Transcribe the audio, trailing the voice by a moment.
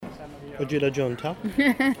Odila Giunta.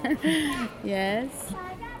 Yes.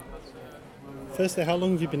 Firstly, how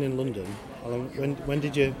long have you been in London? When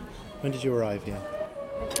did you arrive here?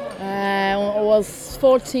 It was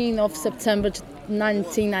 14th of September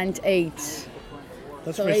 1998.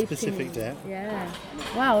 That's So a very 18. specific date. Yeah.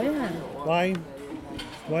 Wow, yeah.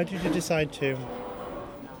 Why did you decide to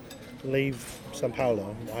leave São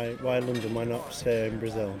Paulo? Why London? Why not stay in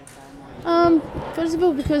Brazil? First of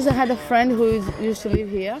all, because I had a friend who used to live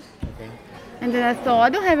here. Okay. And then I thought, I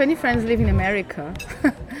don't have any friends living in America.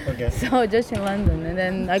 Okay. So just in London. And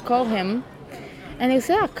then I called him. And he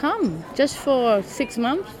said, come, just for 6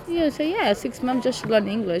 months? Yeah, I said, yeah, 6 months just to learn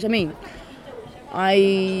English. I mean,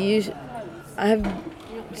 I have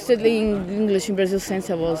studying English in Brazil since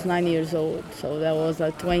I was 9 years old. So that was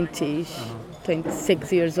like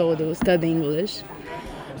 26 years old I was studying English.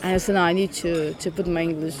 And I said, no, I need to put my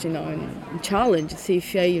English, in challenge, see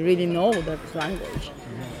if I really know that language.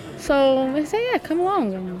 So I said, yeah, come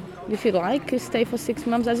along. And if you like, you stay for 6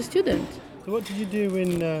 months as a student. So what did you do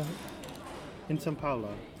in São Paulo?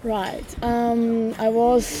 Right. I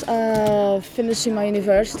was finishing my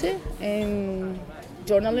university in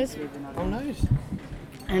journalism. Oh, nice.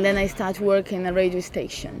 And then I started working at a radio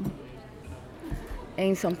station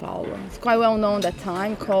in São Paulo. It's quite well known at that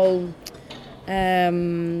time, called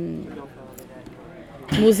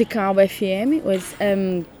Musical FM. It was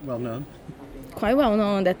Well known. quite well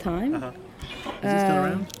known at that time. Uh-huh. Is it still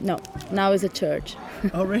around? No, now it's a church.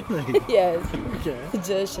 Oh, really? Yes, Okay.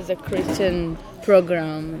 just as a Christian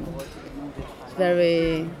program. It's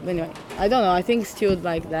very, anyway, I don't know, I think it's still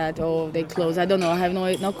like that, or they close. I don't know, I have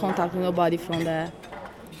no contact with nobody from there.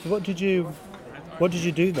 So what did you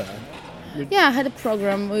do there? Yeah, I had a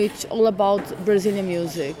program which all about Brazilian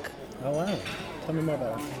music. Oh, wow. Tell me more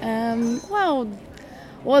about it. Well,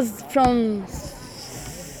 was from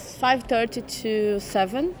 5:30 to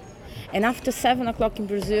 7, and after 7 o'clock in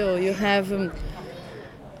Brazil, you have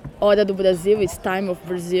Hora do Brasil, it's time of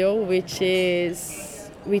Brazil, which is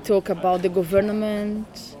we talk about the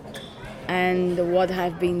government and what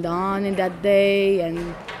have been done in that day,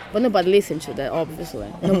 but nobody listened to that, obviously,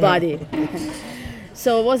 nobody.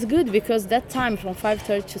 So it was good because that time from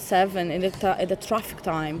 5:30 to 7 at the traffic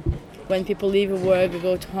time, when people leave work,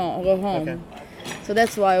 go home. Okay. So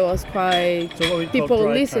that's why it was quite So what we call people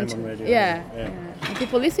drive listen time to. on radio, Yeah, yeah. And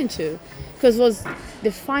people listen to because it was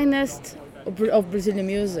the finest of Brazilian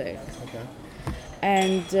music Okay.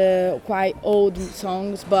 and quite old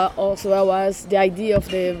songs, but also the idea of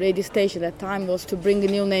the radio station at that time was to bring the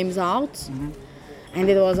new names out. Mm-hmm. And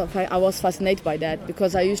I was fascinated by that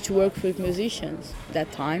because I used to work with musicians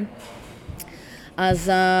that time as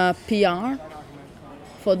a PR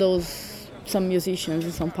for some musicians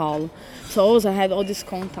in São Paulo. So also I had all these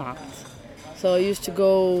contacts. So I used to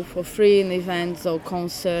go for free in events or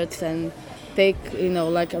concerts and take,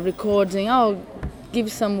 like a recording. Oh, give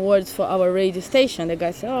some words for our radio station. The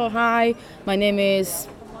guy said, oh, hi, my name is,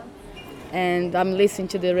 and I'm listening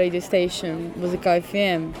to the radio station, Musical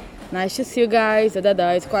FM. Nice to see you guys,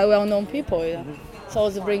 It's quite well-known people, So I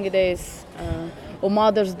was bringing this, or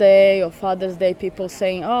Mother's Day or Father's Day, people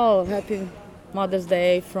saying, oh, happy Mother's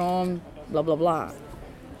Day from blah, blah, blah.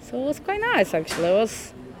 So it was quite nice, actually. I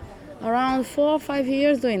was around 4 or 5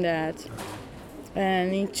 years doing that.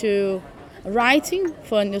 And into writing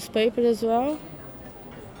for a newspaper as well.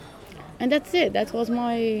 And that's it. That was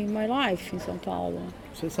my life in São Paulo.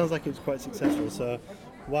 So it sounds like it was quite successful. So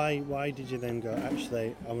why did you then go,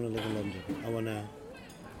 actually, I want to live in London. I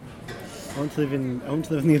want to live on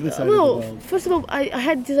the other side of the world. First of all, I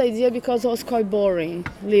had this idea because it was quite boring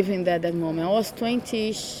living there at that moment. I was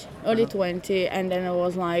 20ish, early 20, and then I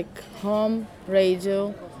was like home,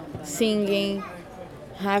 radio, singing,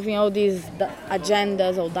 having all these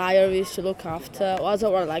agendas or diaries to look after. I was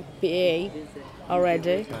like PA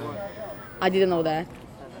already. I didn't know that,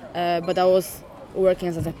 but I was working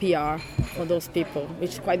as a PR for those people,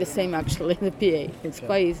 which is quite the same actually, the PA. It's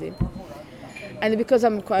quite easy. And because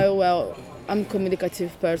I'm I'm a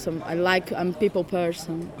communicative person. I'm a people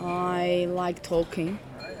person. I like talking,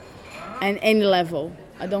 and any level.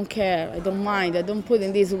 I don't care. I don't mind. I don't put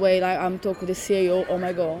in this way like I'm talking to the CEO. Oh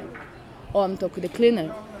my God, or I'm talking to the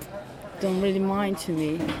cleaner. Don't really mind to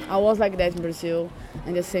me. I was like that in Brazil,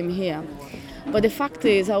 and the same here. But the fact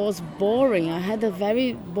is, I was boring. I had a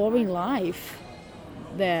very boring life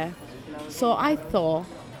there. So I thought,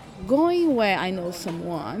 going where I know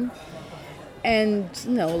someone, and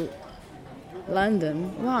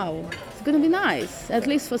London, wow, it's gonna be nice. At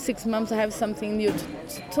least for 6 months I have something new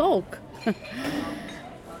to talk.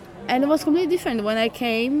 And it was completely different. When I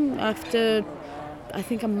came, after I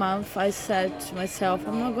think a month, I said to myself,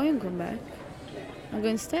 I'm not going to come back. I'm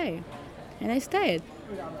going to stay. and I stayed.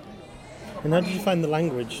 And how did you find the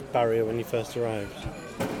language barrier when you first arrived?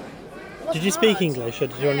 Did you speak English or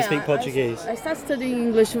did you only speak Portuguese? I started studying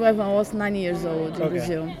English when I was 9 years old in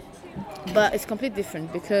Brazil. But it's completely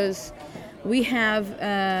different because we have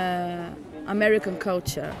American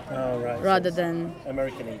culture rather than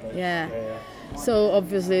American English. Yeah. So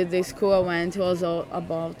obviously the school I went was all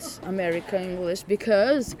about American English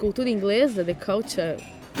because cultura inglesa, the culture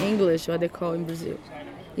English, what they call in Brazil,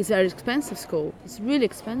 it's very expensive school. It's really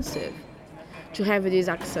expensive. To have this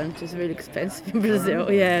accent is really expensive in Brazil.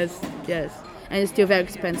 Yes. And it's still very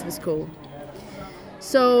expensive school.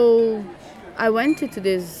 So I went to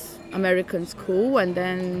this American school and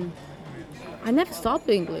then I never stopped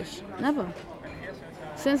English, never.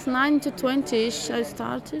 Since 9 to 20ish I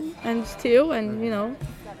started and still,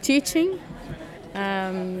 teaching.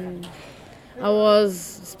 I was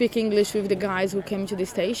speaking English with the guys who came to the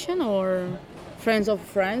station or friends of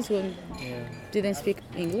friends who didn't speak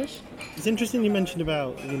English. It's interesting you mentioned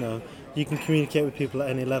about, you can communicate with people at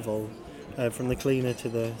any level, from the cleaner to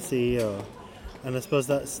the CEO. And I suppose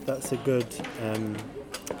that's a good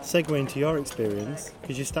segue into your experience,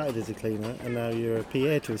 because you started as a cleaner and now you're a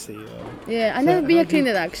PA to a CEO. Yeah, I never been a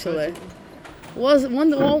cleaner actually. Was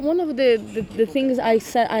one of the things I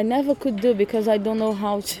said I never could do because I don't know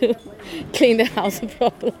how to clean the house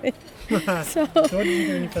properly. So what did you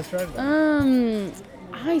do when you first arrived there?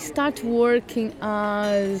 I started working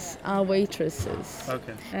as a waitress.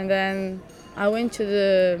 Okay. And then I went to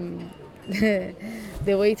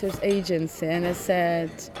the waitress agency and I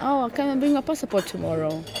said, "Oh, can I bring a passport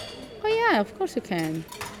tomorrow?" "Oh yeah, of course you can."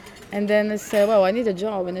 And then I said, "Well, I need a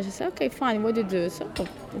job." And she said, "Okay, fine, what do you do?" So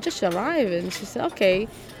I just arrived and she said, "Okay,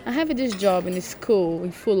 I have this job in a school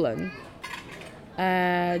in Fulham.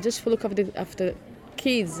 Just to look after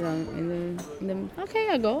kids." Okay,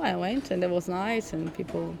 I went and it was nice and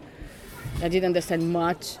people, I didn't understand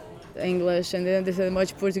much English and didn't understand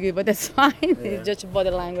much Portuguese, but that's fine. It's just body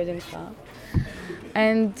language and stuff.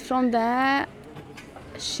 And from there,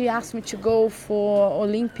 she asked me to go for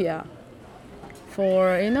Olympia.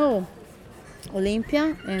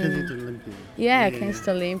 Olympia. Kensington Olympia.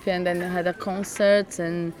 Kensington Olympia. And then I had a concert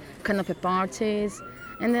and canopy parties.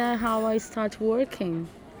 And then how I started working.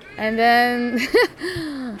 And then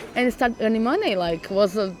and start earning money.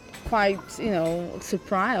 Was quite,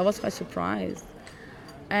 surprised. I was quite surprised.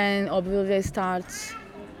 And obviously I start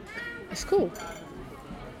school.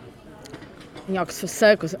 In Oxford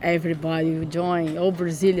Circus, everybody would join. All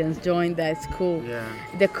Brazilians joined that school. Yeah.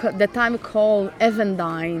 The time called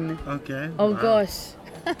Evandine. Okay. Oh wow. Gosh.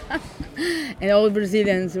 And all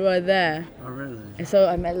Brazilians were there. Oh really? And so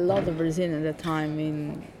I met a lot of Brazilians at the time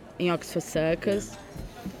in Oxford Circus.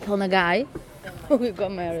 Found a guy who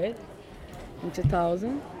got married in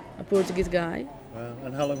 2000, a Portuguese guy. Wow.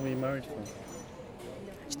 And how long were you married for?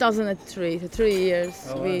 2003, so 3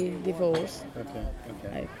 years we divorced.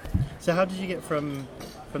 Okay. So how did you get from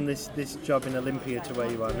this job in Olympia to where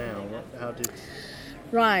you are now? What was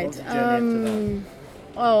the journey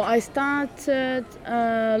after that? I started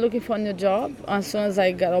looking for a new job as soon as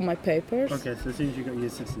I got all my papers. Okay, so as soon as you got your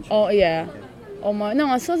citizenship. Oh yeah.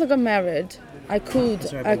 Okay. As soon as I got married, I could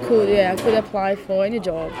apply for any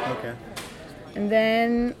job. Okay. And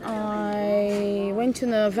then I went to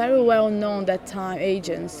a very well-known that time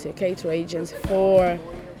agency, catering agency for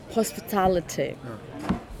hospitality.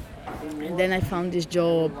 And then I found this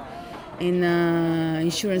job in an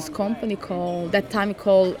insurance company called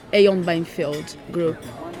Aon Bainfield Group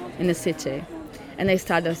in the city. And I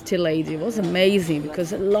started as tea lady. It was amazing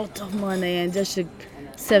because a lot of money and just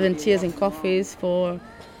 7 years in coffees for,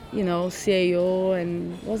 CAO,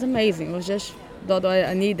 and it was amazing. It was just what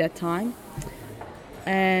I need that time.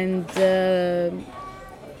 And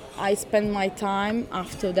I spent my time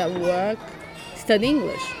after that work studying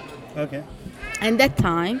English. Okay. And that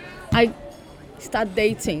time I started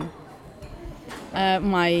dating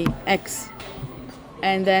my ex,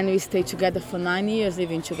 and then we stayed together for 9 years,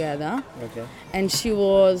 living together. Okay. And she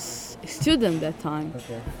was a student that time.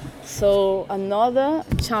 Okay. So another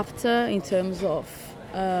chapter in terms of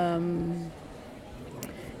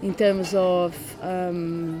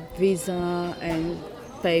visa and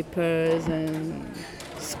papers and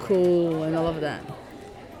school and all of that.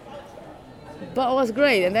 But it was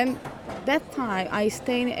great. And then that time I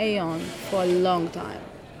stayed in Aon for a long time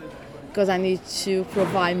because I need to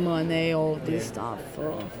provide money, all this stuff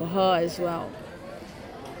for her as well.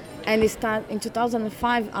 And it started in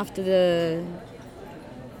 2005 after the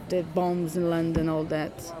bombs in London, all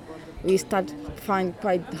that. We started to find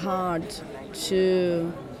quite hard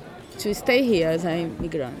to stay here as an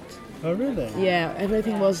immigrant. Oh really? Yeah,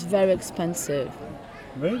 everything was very expensive.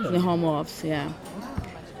 in the Really? home office, yeah.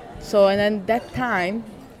 So, and then that time,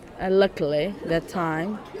 luckily, that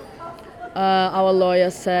time, our lawyer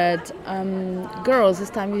said, girls, it's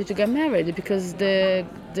time you to get married because the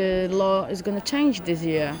law is going to change this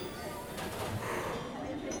year.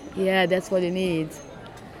 Yeah, that's what you need.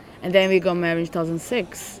 And then we got married in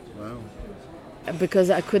 2006 Wow.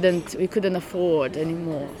 because we couldn't afford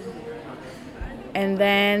anymore. And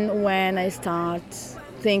then when I start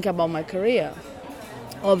think about my career,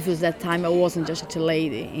 obviously that time I wasn't just a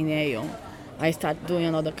lady in Aeon. I started doing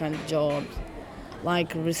another kind of job,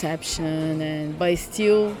 like reception, but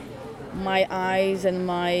still my eyes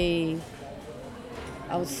and I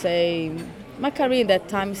would say, my career at that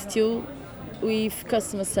time still with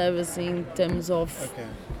customer service in terms of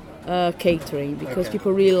Okay. catering, because Okay.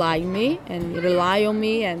 people really like me and rely on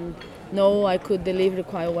me and know I could deliver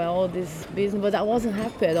quite well this business, but I wasn't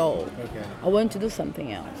happy at all. Okay. I wanted to do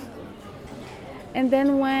something else. And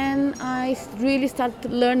then when I really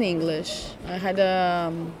started learning English, at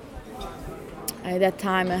that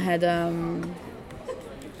time I had a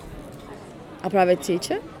private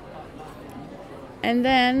teacher, and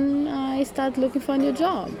then I started looking for a new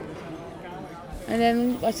job. And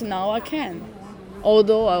then I said, now I can.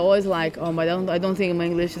 Although I always like, I don't think my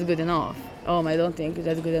English is good enough. I don't think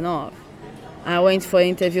that's good enough. I went for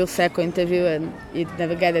interview, second interview, and it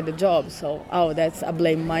never get the job. So, I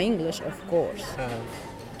blame my English, of course.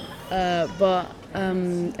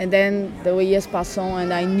 And then the years passed on,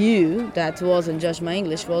 and I knew that wasn't just my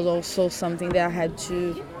English, it was also something that I had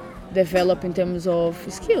to develop in terms of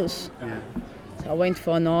skills. Yeah. So I went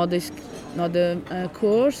for another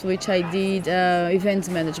course, which I did events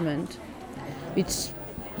management, which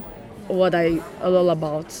what I all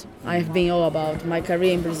about. I've been all about my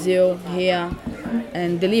career in Brazil, here,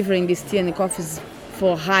 and delivering these tea and coffees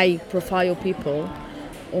for high-profile people,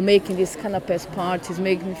 or making these canapes parties,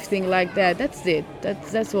 making things like that. That's it.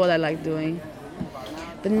 That's what I like doing.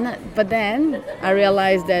 But then I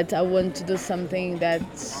realized that I want to do something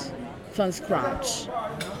that's from scratch.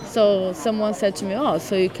 So someone said to me,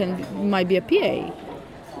 so you might be a PA.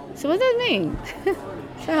 So what does that mean?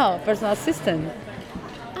 Personal assistant.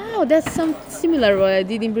 That's some similar what I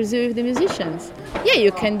did in Brazil with the musicians. Yeah,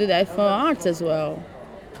 you can do that for arts as well.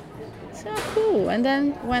 So cool. And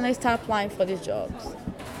then when I started applying for these jobs,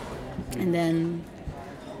 and then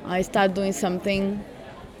I started doing something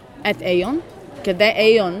at Aeon, because that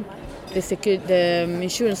Aeon, the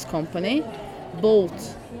insurance company,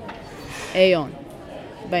 bought Aeon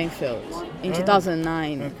Bainfield in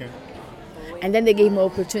 2009. Okay. And then they gave more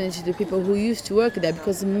opportunity to people who used to work there,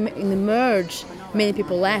 because in the merge, many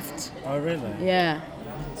people left. Oh, really? Yeah.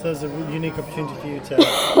 So it's a unique opportunity for you to...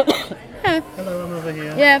 Yeah. Hello, I'm over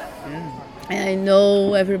here. Yeah. Yeah. And I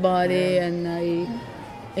know everybody, and I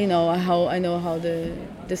know how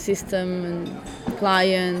the system and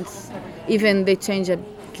clients, even they change a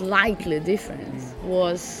slightly different,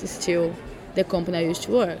 was still the company I used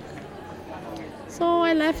to work. So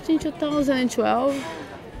I left in 2012,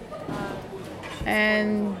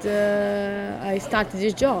 and I started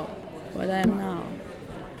this job, what I am now.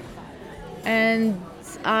 And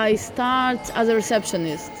I start as a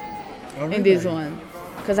receptionist in this one,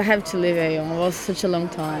 because I have to leave Aeon. It was such a long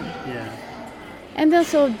time. Yeah. And then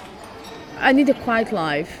so I need a quiet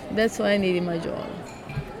life. That's what I need in my job.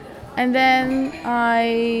 And then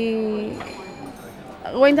I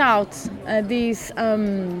went out these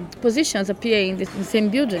positions appear in the same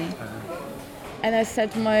building. And I said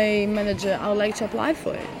to my manager, I would like to apply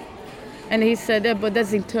for it. And he said, but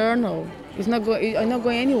that's internal. I'm not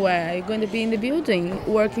going anywhere. You're going to be in the building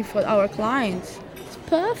working for our clients. It's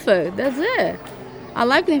perfect. That's it. I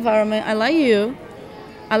like the environment. I like you.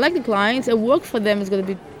 I like the clients. And work for them is going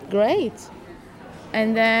to be great.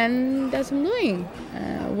 And then that's what I'm doing.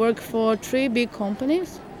 Work for 3 big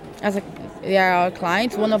companies. They are our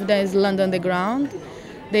clients. One of them is London Underground.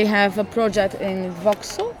 They have a project in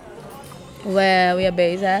Vauxhall, where we are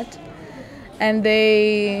based at. And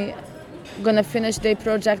they gonna finish their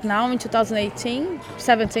project now in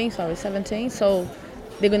 2017. So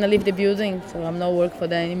they're gonna leave the building. So I'm not working for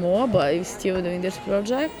them anymore, but I'm still doing this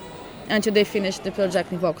project until they finish the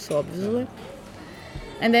project in Vauxhall, obviously.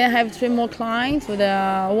 And then I have 3 more clients.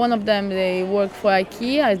 One of them, they work for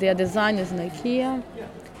IKEA. They are designers in IKEA.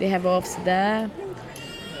 They have an office there.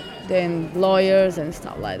 Then lawyers and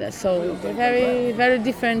stuff like that. So they're very, very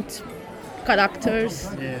different characters,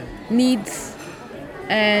 needs,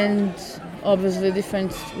 and obviously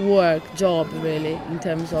different job really in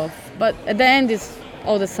terms of. But at the end, it's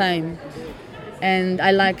all the same. And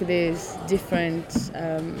I like this different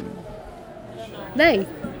day.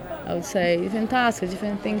 I would say different tasks,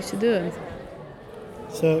 different things to do.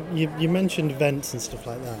 So you mentioned events and stuff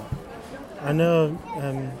like that. I know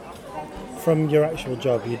from your actual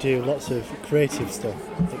job you do lots of creative stuff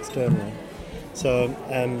externally. So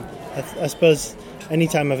I suppose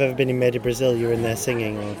anytime I've ever been in Made in Brazil, you're in there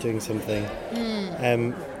singing or doing something.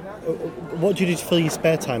 What do you do to fill your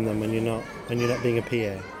spare time then when you're not being a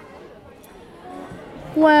PA?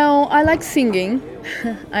 Well, I like singing.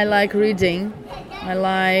 I like reading. I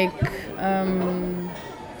like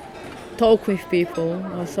talk with people.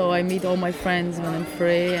 Also, I meet all my friends when I'm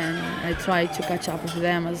free, and I try to catch up with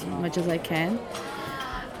them as much as I can.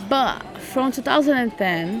 But from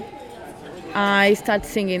 2010, I started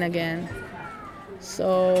singing again.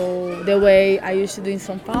 So the way I used to do in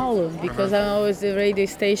São Paulo, because I'm always the radio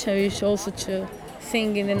station, I used also to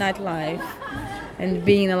sing in the nightlife. And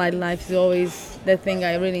being in a nightlife is always the thing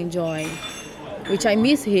I really enjoy, which I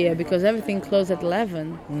miss here because everything closed at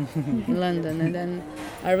 11 in London, and then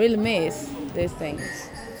I really miss these things.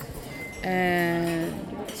 And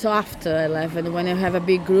so after 11, when I have a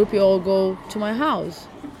big group, you all go to my house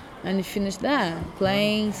and you finish there,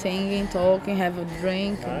 playing, singing, talking, have a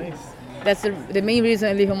drink. Nice. That's the main reason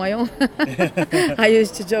I live on my own. I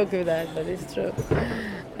used to joke with that, but it's true.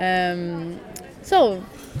 So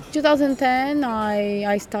 2010,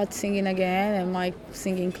 I started singing again, and my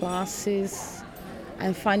singing classes.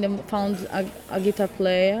 I found a guitar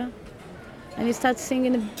player, and I started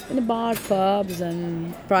singing in the bar, pubs,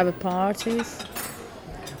 and private parties.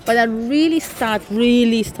 But I really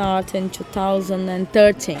started in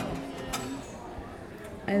 2013.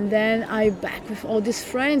 And then I back with all these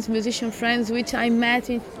friends, musician friends, which I met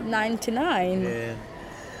in '99. Yeah.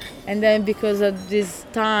 And then because of this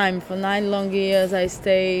time, for 9 long years, I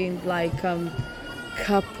stayed like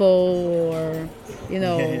couple or,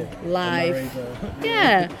 life.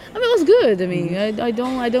 Yeah, I mean, it was good. I mean, I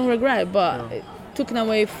don't regret, but it took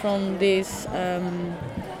away from this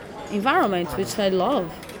environment, which I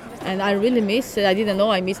love. And I really miss it. I didn't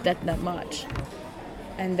know I missed that much.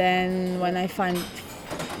 And then when I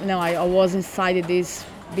I was inside this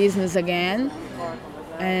business again.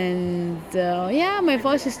 And my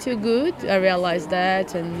voice is still good. I realized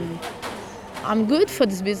that, and I'm good for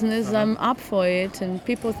this business. I'm up for it, and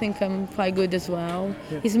people think I'm quite good as well.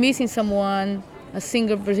 Yeah. He's missing someone, a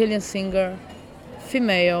singer, Brazilian singer,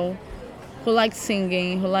 female, who likes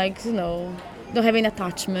singing, who likes, don't have any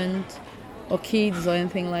attachment, or kids or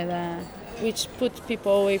anything like that, which puts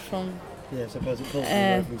people away from. Yeah, I suppose it pulls people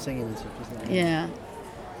away from singing and stuff, doesn't it? Yeah.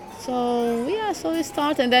 So we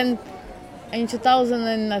start, and then. In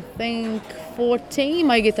 2014,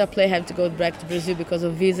 my guitar player had to go back to Brazil because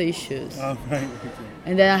of visa issues. Oh, right.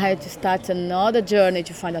 And then I had to start another journey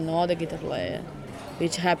to find another guitar player,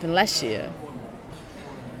 which happened last year.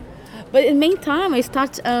 But in the meantime, I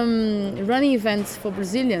started running events for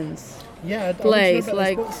Brazilians. Yeah, Place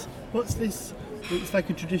like. What's this? It's like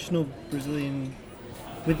a traditional Brazilian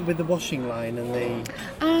with the washing line and the.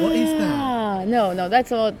 What is that? No,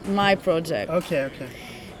 that's not my project. Okay.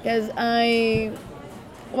 Because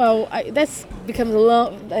that's becomes a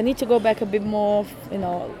lot. I need to go back a bit more,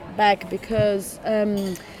 back because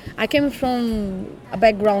I came from a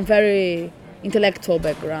background, very intellectual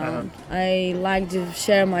background. I like to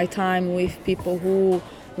share my time with people who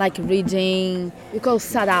like reading. We call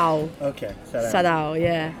sarau. Okay, sarau,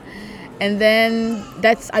 yeah. And then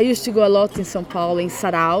I used to go a lot in São Paulo in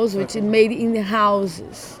saraus, which is made in the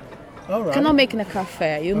houses. All right. Cannot make in a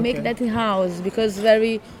cafe. You make that in house because it's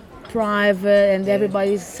very private and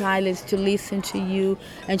everybody is silent to listen to you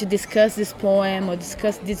and to discuss this poem or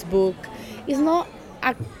discuss this book. It's not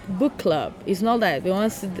a book club. It's not that.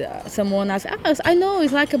 Once someone asks, I know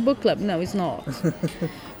it's like a book club. No, it's not.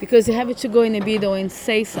 Because you have to go in a video and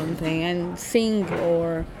say something and sing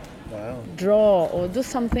or draw or do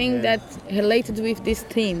something that's related with this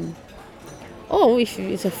theme. Or if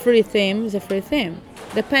it's a free theme, it's a free theme.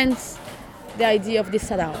 Depends the idea of this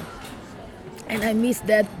sarau. And I miss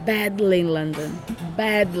that badly in London.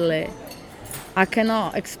 Badly. I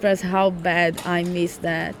cannot express how bad I miss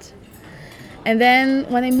that. And then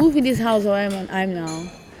when I moved in this house where I'm now,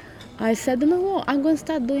 I said, no, I'm going to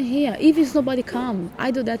start doing here. Even if nobody comes,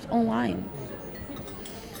 I do that online.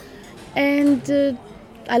 And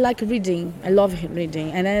I like reading. I love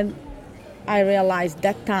reading. And then I realized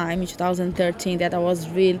that time in 2013 that I was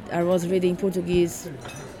reading Portuguese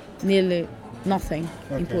nearly nothing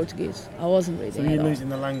in Portuguese. I wasn't reading. So you're losing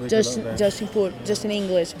the language just a little bit. Just in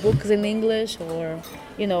English, books in English, or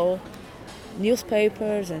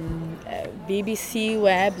newspapers and BBC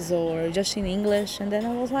webs, or just in English. And then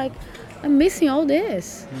I was like, I'm missing all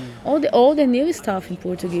this, all the new stuff in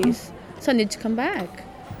Portuguese. So I need to come back.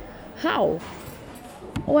 How?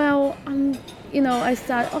 Well, I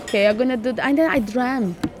started, okay, I'm gonna do that. And then I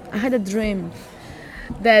had a dream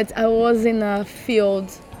that I was in a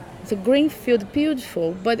field. It's a green field,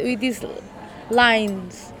 beautiful, but with these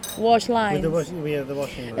lines, wash lines. With the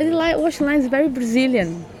washing line. And the wash line is very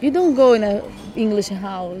Brazilian. You don't go in an English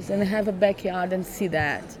house and have a backyard and see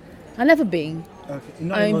that. I've never been. Okay,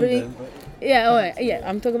 not in London, but... Yeah,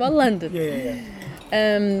 I'm talking about London.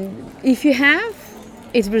 Yeah. If you have,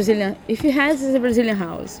 it's Brazilian. If you have, it's a Brazilian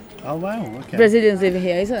house. Oh wow, okay. Brazilians live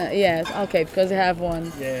here, isn't it? Yes, okay, because they have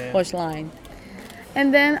one wash line.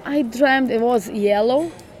 And then I dreamt it was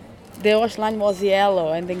yellow. The wash line was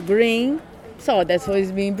yellow and then green. So that's what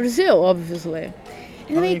it's been in Brazil, obviously.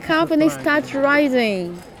 And I wake up and I start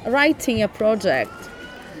writing a project.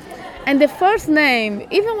 And the first name,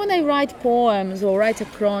 even when I write poems or write a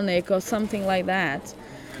chronic or something like that,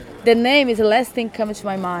 the name is the last thing comes to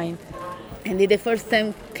my mind. And the first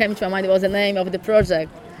thing came to my mind was the name of the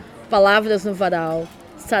project. Palavras no Varal,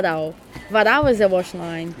 Sarau. Varal is a wash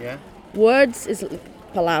line. Yeah. Words is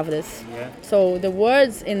palavras. Yeah. So the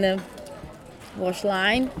words in the wash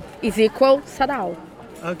line is equal sarau.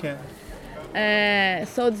 Okay.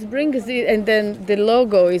 So this brings it, and then the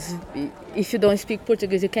logo is, if you don't speak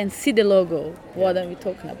Portuguese, you can see the logo. What are we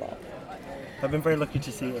talking about? I've been very lucky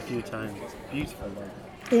to see it a few times. It's beautiful logo.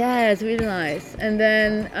 Yeah, it's really nice. And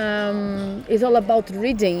then it's all about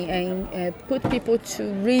reading and put people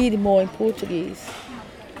to read more in Portuguese,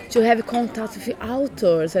 to have contact with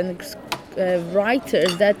authors and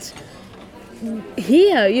writers that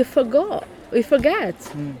here we forget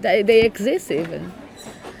that they exist even.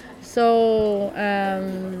 So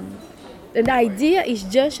the idea is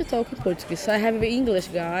just to talk in Portuguese. So I have English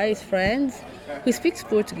guys, friends, who speaks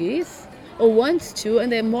Portuguese or wants to, and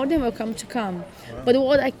they're more than welcome to come. But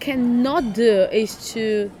what I cannot do is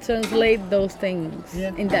to translate those things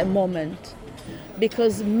in that moment,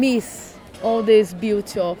 because miss all this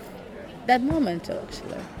beauty of that moment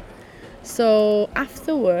actually. So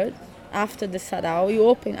afterward, after the sarau,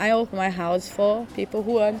 I open my house for people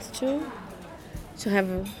who want to have,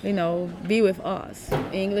 be with us.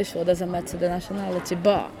 English or doesn't matter the nationality,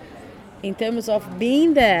 but in terms of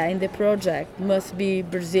being there in the project, must be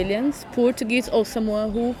Brazilians, Portuguese, or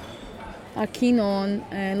someone who are keen on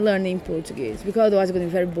learning Portuguese, because otherwise it's going to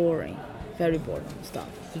be very boring stuff.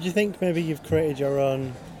 Did you think maybe you've created your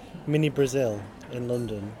own mini Brazil in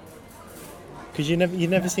London? Because you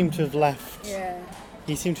never seem to have left. Yeah.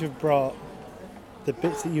 You seem to have brought the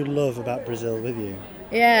bits that you love about Brazil with you.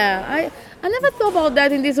 Yeah, I never thought about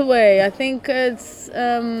that in this way. I think it's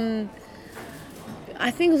I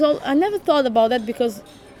never thought about that because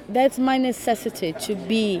that's my necessity to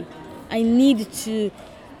be. I need to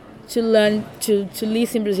learn to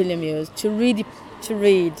listen Brazilian music, to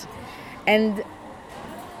read, and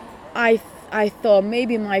I thought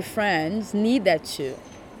maybe my friends need that too.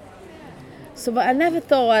 So, but I never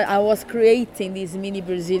thought I was creating this mini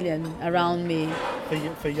Brazilian around me.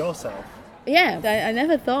 For yourself? Yeah, I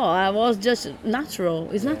never thought. I was just natural.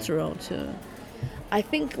 It's natural too. I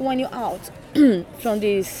think when you're out from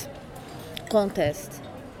this contest,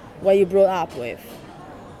 what you brought up with,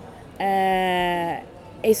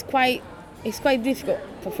 it's quite difficult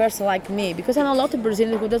for a person like me, because I know a lot of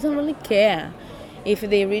Brazilians who doesn't really care if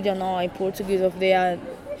they read or not in Portuguese, or if they are.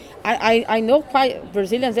 I know quite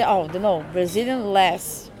Brazilians. Brazilian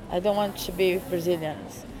less. I don't want to be with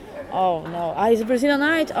Brazilians. Oh no, it's a Brazilian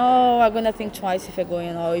night. Oh, I'm gonna think twice if I go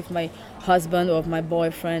in, or with my husband or my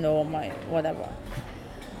boyfriend or my whatever.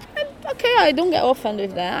 And, okay, I don't get offended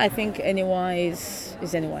with that. I think anyone is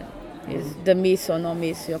anyone. Is the miss or not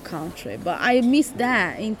miss your country. But I miss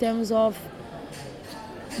that in terms of,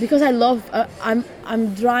 because I love. I'm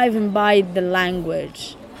driven by the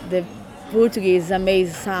language. The Portuguese,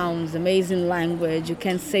 amazing sounds, amazing language. You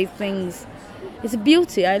can say things. It's a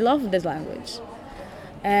beauty. I love this language.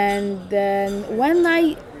 And then when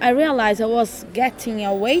I realized I was getting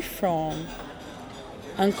away from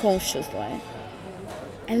unconsciously,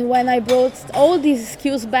 and when I brought all these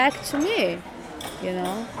skills back to me,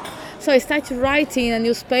 so I started writing in a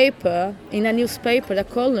newspaper, a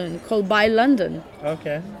column called By London.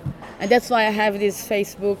 Okay. And that's why I have this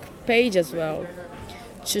Facebook page as well,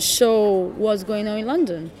 to show what's going on in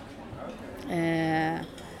London. In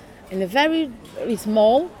a very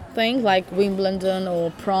small things like Wimbledon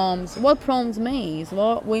or proms. What proms means,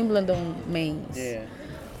 what Wimbledon means. Yeah.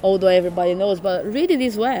 Although everybody knows, but reading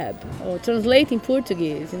this web or translating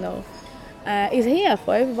Portuguese, is here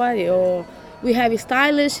for everybody. Or we have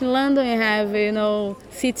Stylish in London, we have,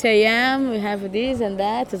 CTAM, we have this and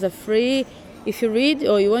that as a free. If you read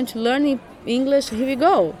or you want to learn English, here we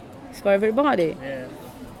go. It's for everybody. Yeah.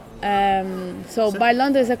 So by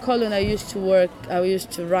London as a column, I used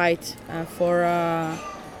to write for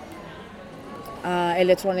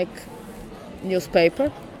electronic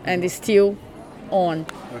newspaper, and it's still on.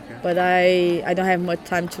 Okay. But I don't have much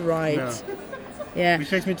time to write. No. Yeah. Which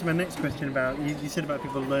takes me to my next question about, you said about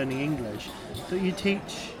people learning English. Do you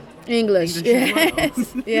teach English, English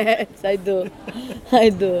as well? yes, I do. I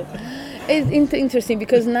do. It's interesting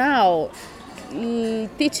because now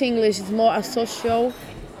teaching English is more a social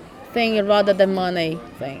thing rather than money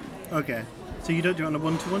thing. Okay. So you don't do it on a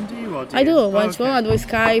one-to-one, do you? Or do I you? do Oh, one-to-one, I do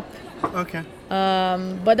Skype. Okay.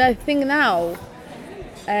 But I think now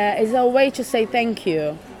is a way to say thank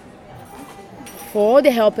you for all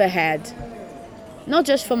the help I had. Not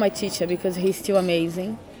just for my teacher, because he's still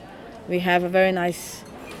amazing. We have a very nice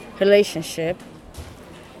relationship,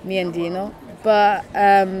 me and Dino. But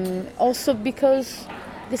also because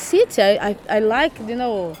the city, I like,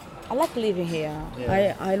 I like living here.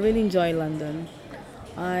 Yeah. I really enjoy London.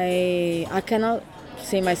 I cannot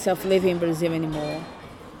see myself living in Brazil anymore.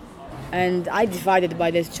 And I divided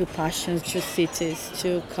by these two passions, two cities,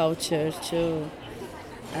 two cultures, two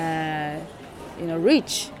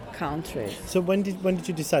rich countries. So when did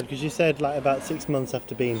you decide? Because you said like about 6 months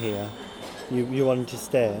after being here, you wanted to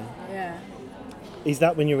stay. Yeah. Is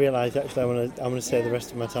that when you realised actually I want to stay the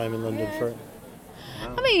rest of my time in London for?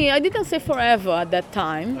 I mean, I didn't say forever at that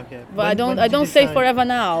time, Okay. but When I did you don't say decide? forever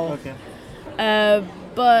now. Okay.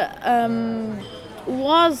 But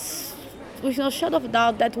was with no shadow of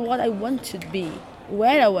doubt that what I want to be,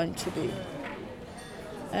 where I want to be.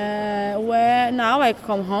 Where now I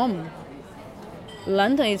come home.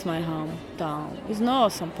 London is my hometown. It's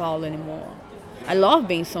not São Paulo anymore. I love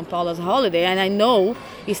being in São Paulo as a holiday, and I know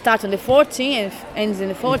it starts on the 14th and ends in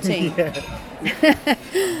the 14th.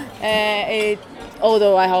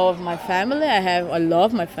 Although I have my family, I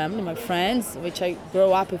love my family, my friends, which I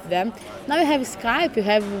grow up with them. Now you have Skype, you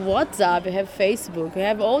have WhatsApp, you have Facebook, you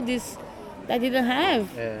have all this that I didn't have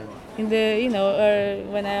in the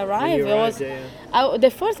when I arrived.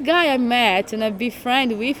 The first guy I met and I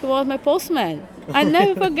befriended with was my postman. I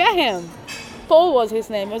never forget him. Paul was his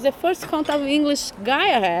name. It was the first contact with English guy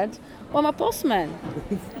I had was my postman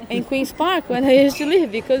in Queen's Park when I used to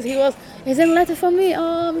live, because he sent a letter for me.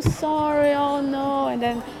 Oh, I'm sorry. Oh no. And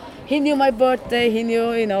then he knew my birthday. He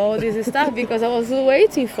knew all this stuff because I was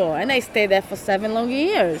waiting for. And I stayed there for 7 long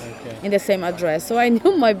years in the same address. So I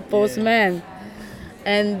knew my postman. Yeah.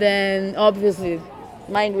 And then obviously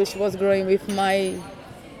my English was growing with my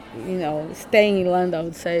staying in London, I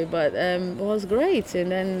would say. But it was great.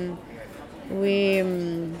 And then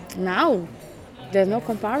now there's no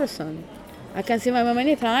comparison. I can see my mom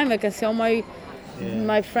anytime. I can see all my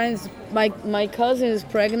friends. My cousin is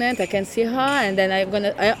pregnant. I can see her, and then I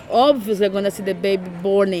obviously gonna see the baby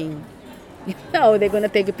borning. They're gonna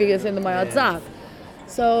take a picture into my WhatsApp.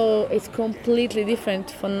 So it's completely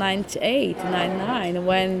different from 98, 99,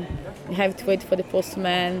 when you have to wait for the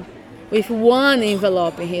postman with one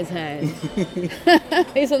envelope in his hand.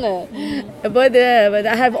 Isn't it? But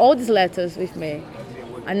I have all these letters with me.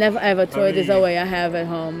 I never ever throw this away. I have at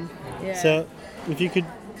home. Yeah. So, if you could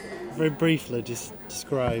very briefly just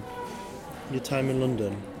describe your time in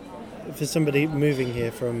London, for somebody moving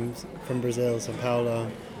here from Brazil, São Paulo,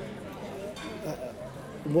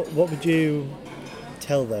 what would you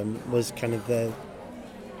tell them was kind of the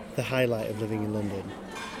highlight of living in London?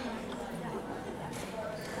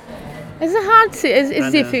 It's a hard.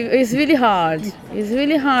 It's difficult. It's really hard. It's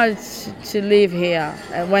really hard to live here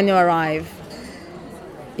when you arrive.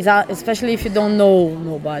 Especially if you don't know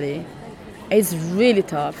nobody. It's really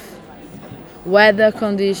tough. Weather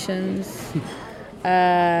conditions,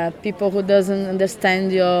 people who doesn't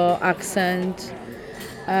understand your accent,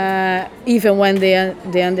 even when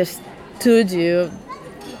they understood you.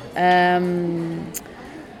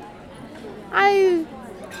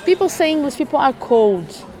 People say English people are cold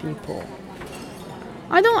people.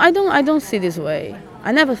 I don't see this way.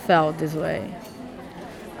 I never felt this way.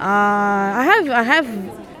 I have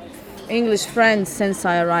English friends since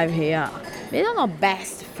I arrived here. They're not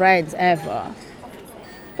best friends ever,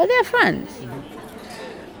 but they're friends.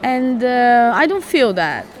 And I don't feel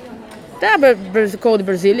that. There are cold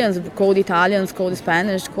Brazilians, cold Italians, cold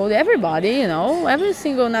Spanish, cold everybody, Every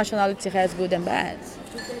single nationality has good and bad.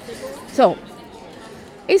 So,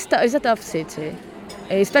 it's a tough city.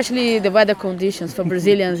 Especially the weather conditions for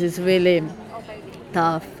Brazilians is really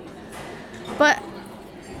tough. But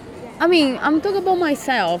I mean, I'm talking about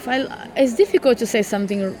myself. It's difficult to say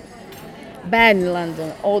something bad in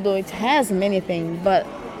London, although it has many things. But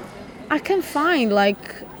I can find, I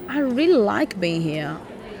really like being here.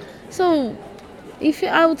 So,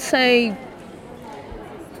 I would say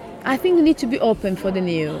I think you need to be open for the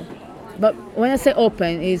new. But when I say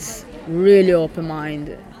open, it's really open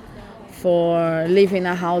mind. For living in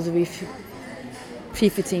a house with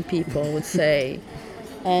 15 people, I would say,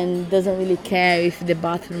 and doesn't really care if the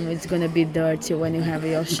bathroom is going to be dirty when you have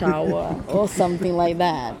your shower or something like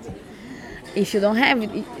that. If you don't have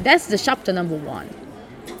it, that's the chapter number 1.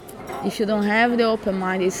 If you don't have the open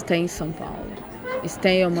mind, stay in São Paulo.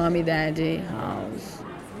 Stay in your mommy, daddy house.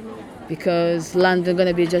 Because London going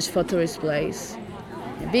to be just for tourist place.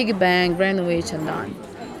 Big Bang, Greenwich, and done.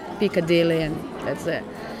 Piccadilly, and that's it.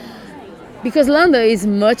 Because London is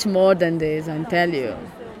much more than this, I tell you.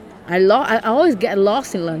 I always get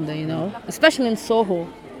lost in London, you know, especially in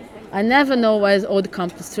Soho. I never know where's Old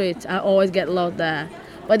Compton Street. I always get lost there.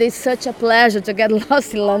 But it's such a pleasure to get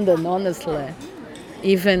lost in London, honestly.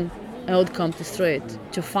 Even Old Compton Street,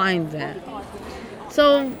 to find there.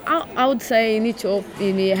 So I would say you need to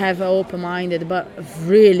have an open-minded, but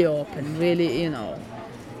really open, really, you know,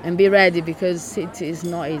 and be ready, because it is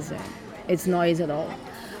not easy. It's not easy at all.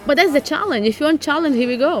 But that's the challenge. If you want challenge, here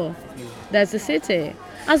we go. That's the city.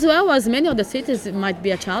 As well as many other cities, it might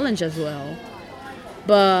be a challenge as well.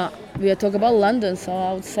 But we are talking about London, so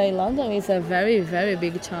I would say London is a very, very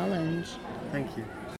big challenge. Thank you.